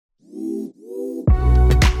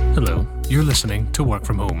You're listening to Work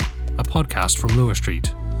From Home, a podcast from Lower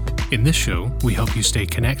Street. In this show, we help you stay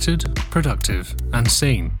connected, productive, and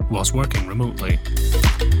sane whilst working remotely.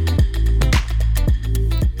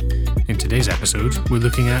 In today's episode, we're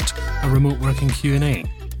looking at a remote working Q&A,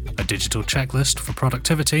 a digital checklist for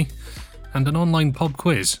productivity, and an online pub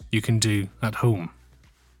quiz you can do at home.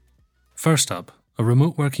 First up, a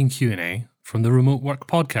remote working Q&A from the Remote Work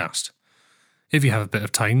Podcast. If you have a bit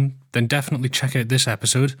of time, then definitely check out this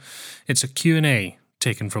episode. It's a Q&A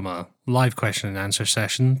taken from a live question and answer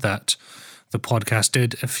session that the podcast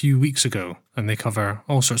did a few weeks ago, and they cover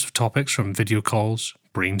all sorts of topics from video calls,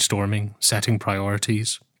 brainstorming, setting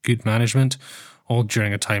priorities, good management, all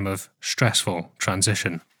during a time of stressful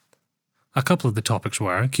transition. A couple of the topics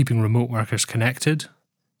were keeping remote workers connected.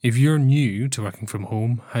 If you're new to working from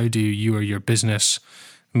home, how do you or your business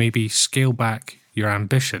maybe scale back your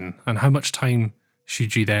ambition, and how much time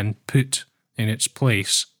should you then put in its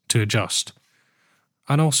place to adjust?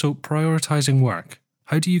 And also prioritizing work.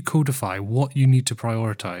 How do you codify what you need to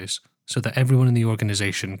prioritize so that everyone in the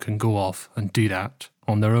organization can go off and do that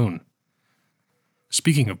on their own?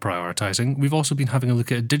 Speaking of prioritizing, we've also been having a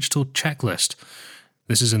look at a digital checklist.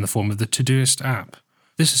 This is in the form of the Todoist app.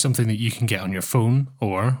 This is something that you can get on your phone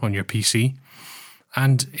or on your PC,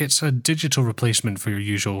 and it's a digital replacement for your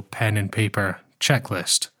usual pen and paper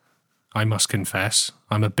checklist. I must confess,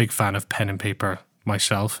 I'm a big fan of pen and paper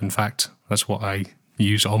myself. In fact, that's what I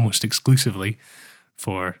use almost exclusively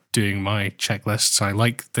for doing my checklists. I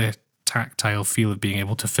like the tactile feel of being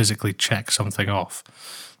able to physically check something off.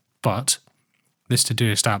 But this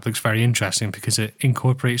Todoist app looks very interesting because it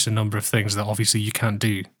incorporates a number of things that obviously you can't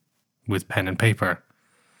do with pen and paper.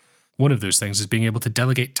 One of those things is being able to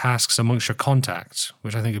delegate tasks amongst your contacts,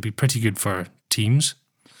 which I think would be pretty good for teams.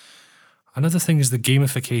 Another thing is the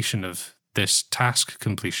gamification of this task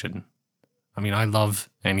completion. I mean, I love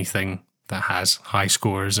anything that has high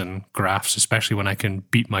scores and graphs, especially when I can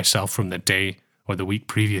beat myself from the day or the week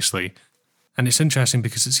previously. And it's interesting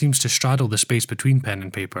because it seems to straddle the space between pen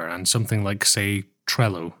and paper and something like, say,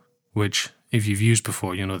 Trello, which if you've used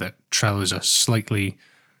before, you know that Trello is a slightly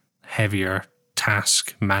heavier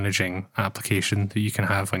task managing application that you can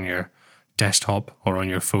have on your desktop or on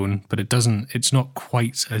your phone, but it's not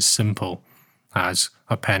quite as simple as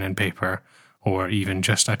a pen and paper or even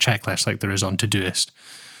just a checklist like there is on Todoist.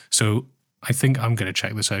 So I think I'm going to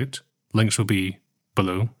check this out. Links will be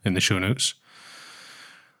below in the show notes.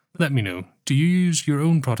 Let me know, do you use your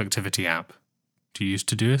own productivity app? Do you use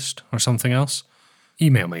Todoist or something else?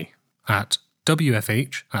 Email me at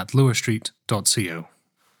wfh@lowerstreet.co.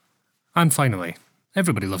 And finally,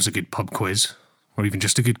 everybody loves a good pub quiz, or even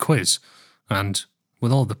just a good quiz. And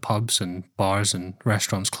with all the pubs and bars and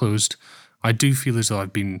restaurants closed, I do feel as though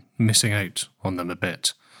I've been missing out on them a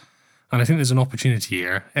bit. And I think there's an opportunity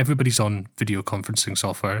here. Everybody's on video conferencing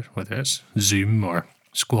software, whether it's Zoom or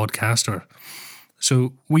Squadcast.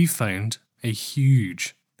 So we've found a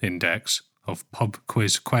huge index of pub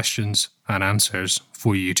quiz questions and answers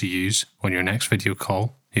for you to use on your next video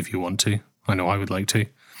call, if you want to. I know I would like to.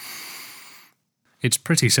 It's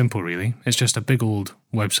pretty simple, really. It's just a big old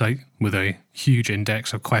website with a huge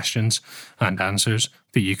index of questions and answers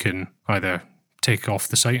that you can either take off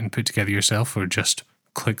the site and put together yourself or just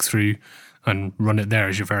click through and run it there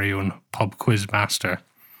as your very own pub quiz master.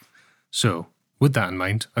 So, with that in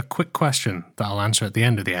mind, a quick question that I'll answer at the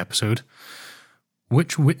end of the episode.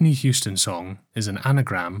 Which Whitney Houston song is an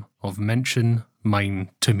anagram of mention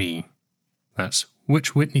mine to me? That's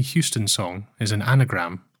which Whitney Houston song is an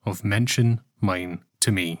anagram of mention mine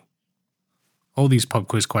to me. All these pub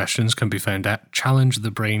quiz questions can be found at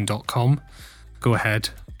challengethebrain.com. Go ahead,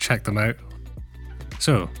 check them out.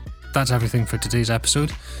 So, that's everything for today's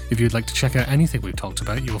episode. If you'd like to check out anything we've talked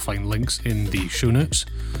about, you will find links in the show notes.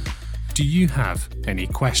 Do you have any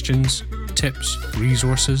questions, tips,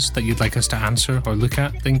 resources that you'd like us to answer or look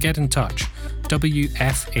at? Then get in touch.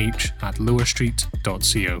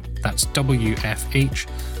 wfh@lowerstreet.co. That's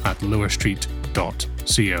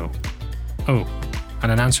wfh@lowerstreet.co. Oh,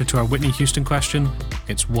 and an answer to our Whitney Houston question,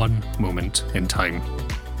 it's one moment in time.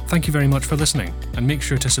 Thank you very much for listening, and make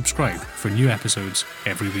sure to subscribe for new episodes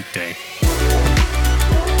every weekday.